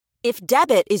If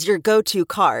debit is your go-to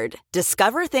card,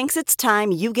 Discover thinks it's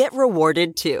time you get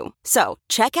rewarded too. So,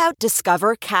 check out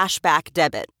Discover Cashback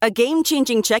Debit, a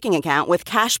game-changing checking account with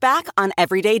cash back on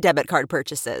everyday debit card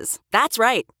purchases. That's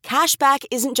right, cashback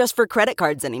isn't just for credit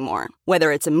cards anymore.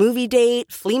 Whether it's a movie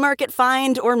date, flea market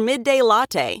find, or midday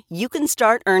latte, you can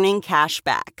start earning cash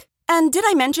back. And did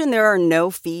I mention there are no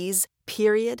fees,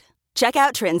 period? Check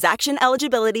out transaction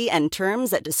eligibility and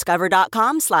terms at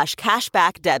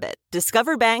discover.com/cashbackdebit.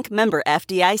 Discover Bank, member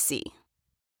FDIC.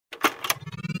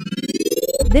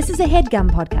 This is a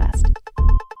HeadGum podcast.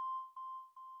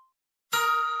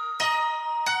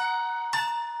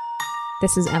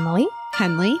 This is Emily,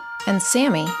 Henley, and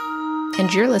Sammy,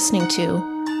 and you're listening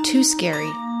to Too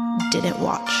Scary, Didn't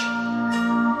Watch.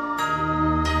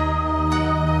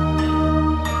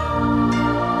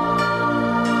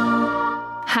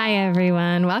 Hi,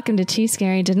 everyone. Welcome to Too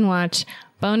Scary Didn't Watch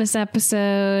bonus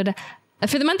episode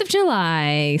for the month of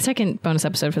July. Second bonus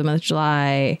episode for the month of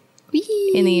July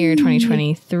in the year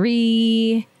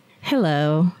 2023.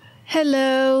 Hello.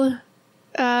 Hello.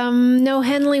 No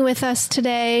Henley with us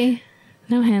today.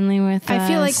 No Henley with us. I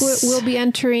feel like we'll be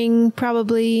entering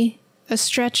probably a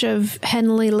stretch of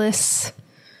Henley-less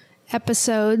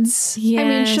episodes. Yes. I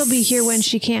mean, she'll be here when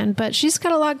she can, but she's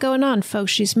got a lot going on,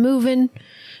 folks. She's moving.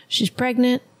 She's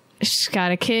pregnant. She's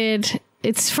got a kid.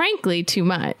 It's frankly too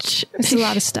much. It's a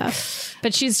lot of stuff.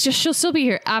 But she'll still be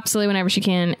here absolutely whenever she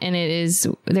can. And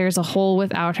there's a hole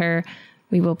without her.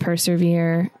 We will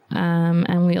persevere.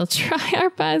 And we'll try our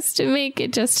best to make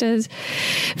it just as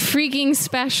freaking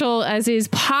special as is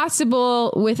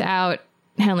possible without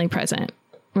Henley present.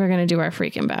 We're going to do our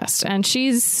freaking best. And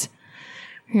she's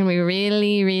going to be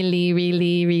really, really,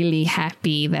 really, really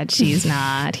happy that she's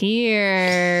not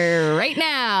here right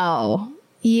now.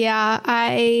 Yeah,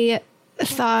 I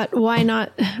thought, why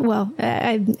not? Well,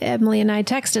 Emily and I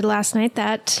texted last night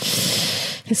that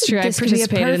it's true. I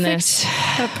participated in this.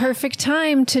 A perfect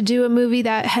time to do a movie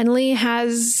that Henley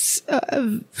has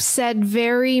said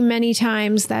very many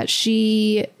times that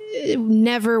she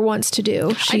never wants to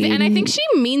do. And I think she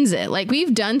means it. Like,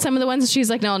 we've done some of the ones she's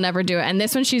like, no, I'll never do it. And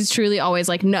this one, she's truly always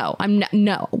like, no,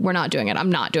 no, we're not doing it.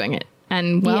 I'm not doing it.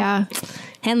 And well, yeah.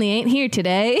 Henley ain't here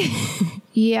today.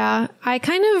 Yeah,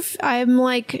 I'm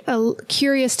like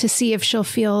curious to see if she'll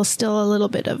feel still a little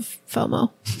bit of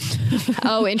FOMO.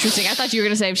 Oh, interesting. I thought you were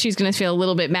going to say if she's going to feel a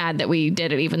little bit mad that we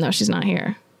did it, even though she's not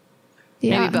here.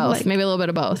 Yeah, maybe both. Maybe a little bit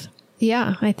of both.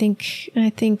 Yeah, I think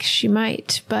she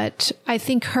might, but I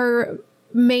think her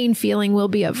main feeling will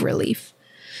be of relief.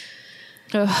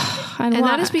 Ugh, and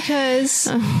that is because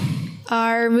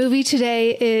our movie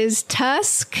today is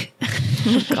Tusk.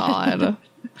 Oh, God.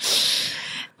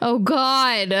 Oh,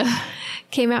 God.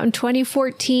 Came out in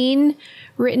 2014,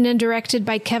 written and directed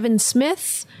by Kevin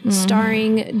Smith,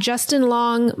 starring Justin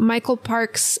Long, Michael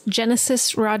Parks,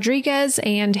 Genesis Rodriguez,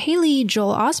 and Haley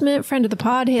Joel Osment, friend of the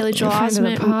pod. Haley Joel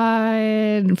Osment.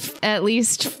 Friend of the pod. At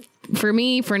least for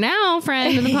me, for now,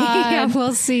 friend of the pod. Yeah,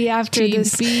 we'll see after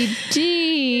this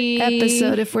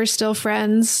episode if we're still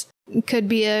friends. Could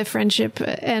be a friendship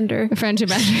ender. A friendship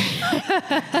ender.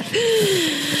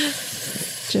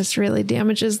 Just really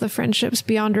damages the friendships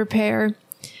beyond repair.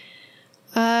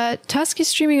 Tusk is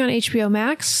streaming on HBO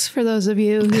Max for those of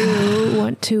you who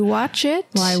want to watch it.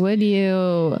 Why would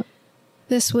you?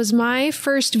 This was my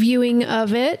first viewing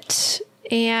of it,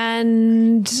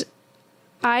 and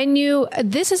I knew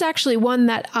this is actually one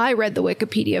that I read the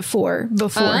Wikipedia for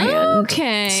beforehand.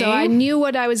 Okay. So I knew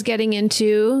what I was getting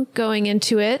into going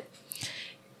into it.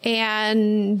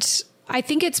 And I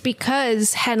think it's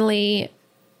because Henley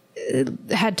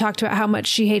had talked about how much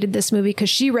she hated this movie because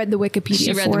she read the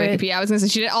Wikipedia for it. I was going to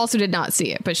say she also did not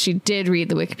see it, but she did read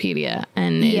the Wikipedia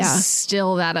and is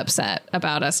still that upset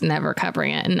about us never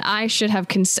covering it. And I should have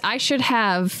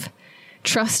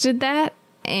trusted that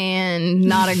and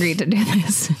not agreed to do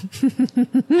this.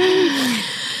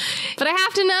 But I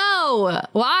have to know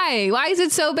why. Why is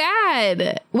it so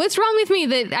bad? What's wrong with me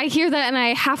that I hear that and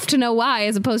I have to know why,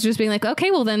 as opposed to just being like, okay,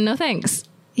 well then no thanks.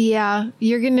 Yeah,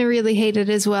 you're going to really hate it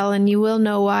as well, and you will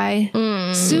know why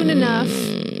soon enough.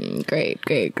 Great.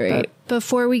 But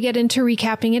before we get into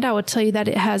recapping it, I will tell you that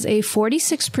it has a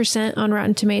 46% on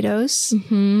Rotten Tomatoes,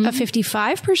 a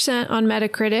 55% on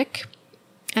Metacritic,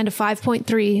 and a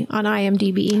 5.3 on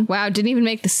IMDb. Wow, didn't even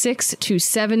make the 6 to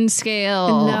 7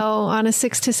 scale. No, on a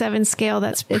 6 to 7 scale,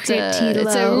 that's pretty low.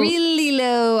 It's a really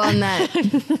low on that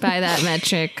by that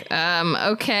metric.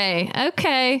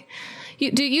 Okay.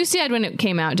 You said when it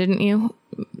came out, didn't you?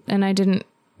 And I didn't.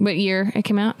 What year it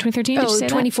came out? 2013? Oh,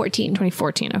 2014.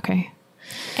 2014, okay.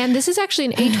 And this is actually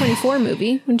an A24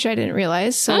 movie, which I didn't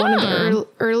realize. So one of the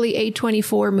early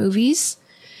A24 movies.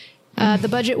 The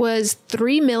budget was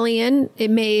 $3 million.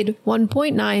 It made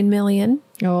 $1.9 million.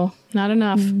 Oh, not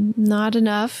enough. Not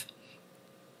enough.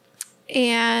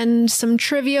 And some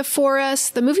trivia for us.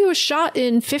 The movie was shot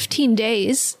in 15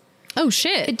 days. Oh,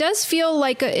 shit. It does feel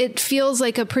like it feels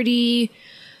like a pretty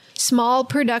small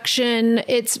production.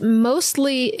 It's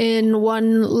mostly in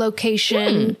one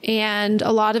location, and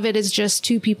a lot of it is just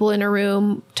two people in a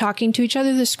room talking to each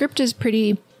other. The script is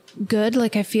pretty good.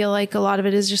 Like, I feel like a lot of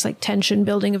it is just like tension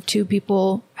building of two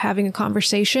people having a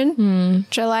conversation,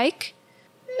 which I like.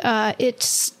 It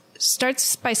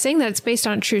starts by saying that it's based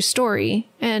on a true story,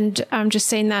 and I'm just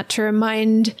saying that to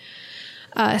remind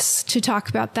us to talk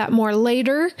about that more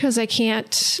later, because I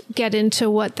can't get into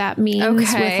what that means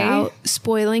without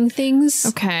spoiling things.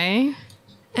 Okay.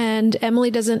 And Emily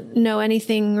doesn't know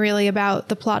anything really about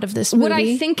the plot of this movie. What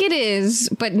I think it is,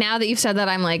 but now that you've said that,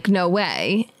 I'm like, no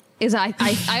way, is I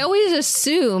always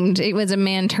assumed it was a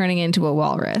man turning into a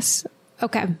walrus.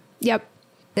 Okay. Yep.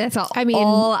 That's all. I mean,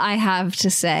 all I have to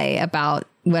say about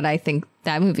what I think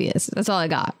that movie is. That's all I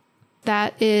got.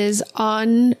 That is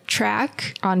on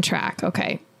track. On track.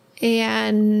 Okay.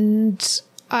 And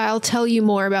I'll tell you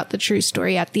more about the true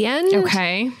story at the end.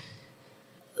 Okay.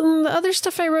 The other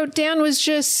stuff I wrote down was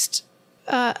just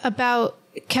about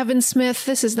Kevin Smith.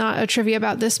 This is not a trivia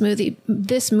about this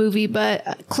movie,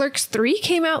 but Clerks 3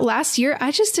 came out last year. I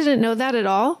just didn't know that at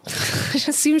all. It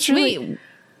just seems really... Wait,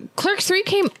 Clerks 3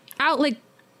 came out like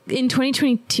in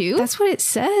 2022? That's what it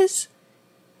says.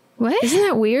 What? Isn't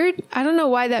that weird? I don't know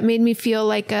why that made me feel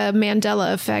like a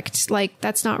Mandela effect. Like,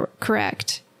 that's not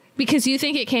correct. Because you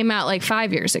think it came out like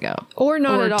 5 years ago. Or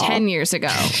not at all. 10 years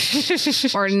ago.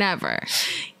 Or never.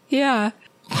 Yeah.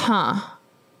 Huh.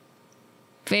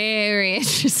 Very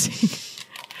interesting.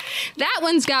 That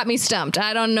one's got me stumped.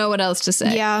 I don't know what else to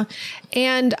say. Yeah.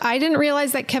 And I didn't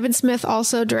realize that Kevin Smith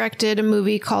also directed a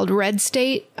movie called Red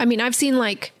State. I mean, I've seen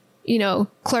like, you know,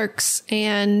 Clerks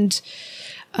and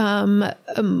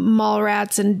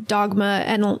Mallrats and Dogma,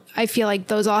 and I feel like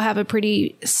those all have a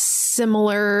pretty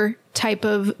similar type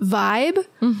of vibe.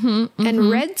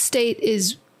 And Red State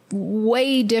is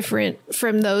way different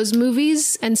from those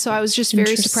movies, and so I was just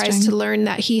very surprised to learn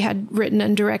that he had written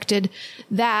and directed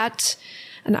that.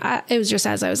 And it was just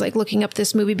as I was like looking up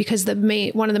this movie, because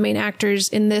one of the main actors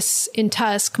in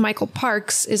Tusk, Michael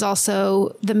Parks, is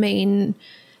also the main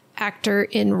actor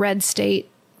in Red State.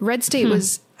 Red State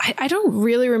was, I don't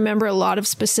really remember a lot of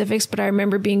specifics, but I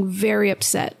remember being very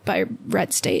upset by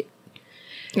Red State.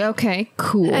 Okay,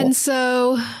 cool. And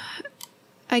so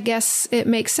I guess it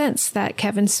makes sense that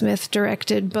Kevin Smith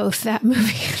directed both that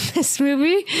movie and this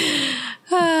movie.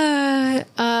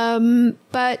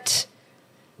 But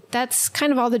that's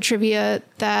kind of all the trivia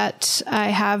that I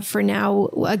have for now.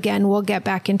 Again, we'll get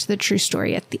back into the true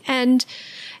story at the end.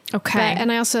 Okay.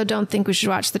 And I also don't think we should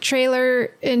watch the trailer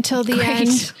until the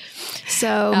end.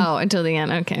 So. Oh, until the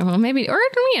end. Okay. Well, maybe, or,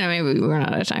 you know, maybe we run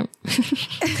out of time.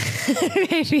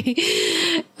 Maybe.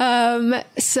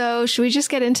 So should we just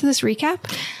get into this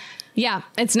recap? Yeah.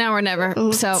 It's now or never.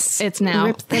 So it's now.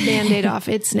 Rip the Band-Aid off.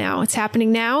 It's now. It's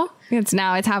happening now. It's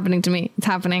now. It's happening to me. It's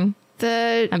happening.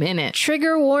 I'm in it.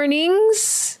 Trigger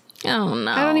warnings. Oh, no.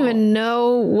 I don't even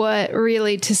know what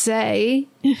really to say.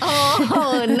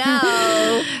 Oh,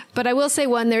 no. But I will say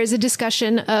there is a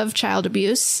discussion of child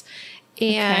abuse,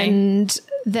 and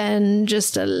then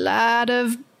just a lot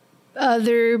of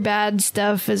other bad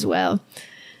stuff as well.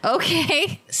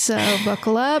 Okay. So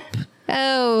buckle up.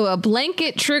 Oh, a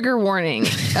blanket trigger warning.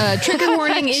 Trigger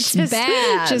warning, it's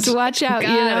bad. Just watch out,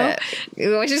 Got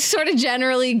it. Just sort of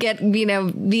generally get, be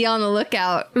on the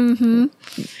lookout.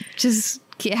 Just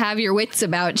have your wits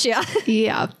about you.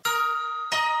 Yeah.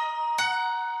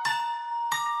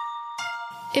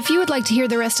 If you would like to hear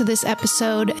the rest of this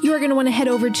episode, you are going to want to head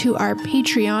over to our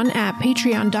Patreon at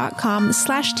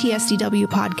patreon.com/TSDW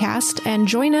podcast and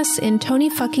join us in Tony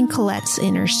fucking Collette's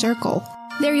inner circle.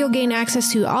 There you'll gain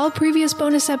access to all previous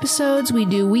bonus episodes. We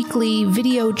do weekly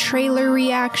video trailer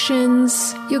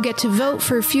reactions. You'll get to vote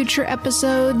for future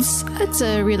episodes. It's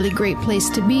a really great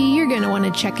place to be. You're going to want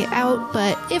to check it out.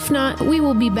 But if not, we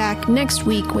will be back next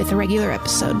week with a regular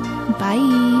episode. Bye.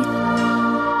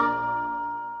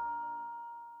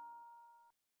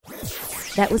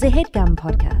 That was a HeadGum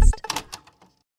podcast.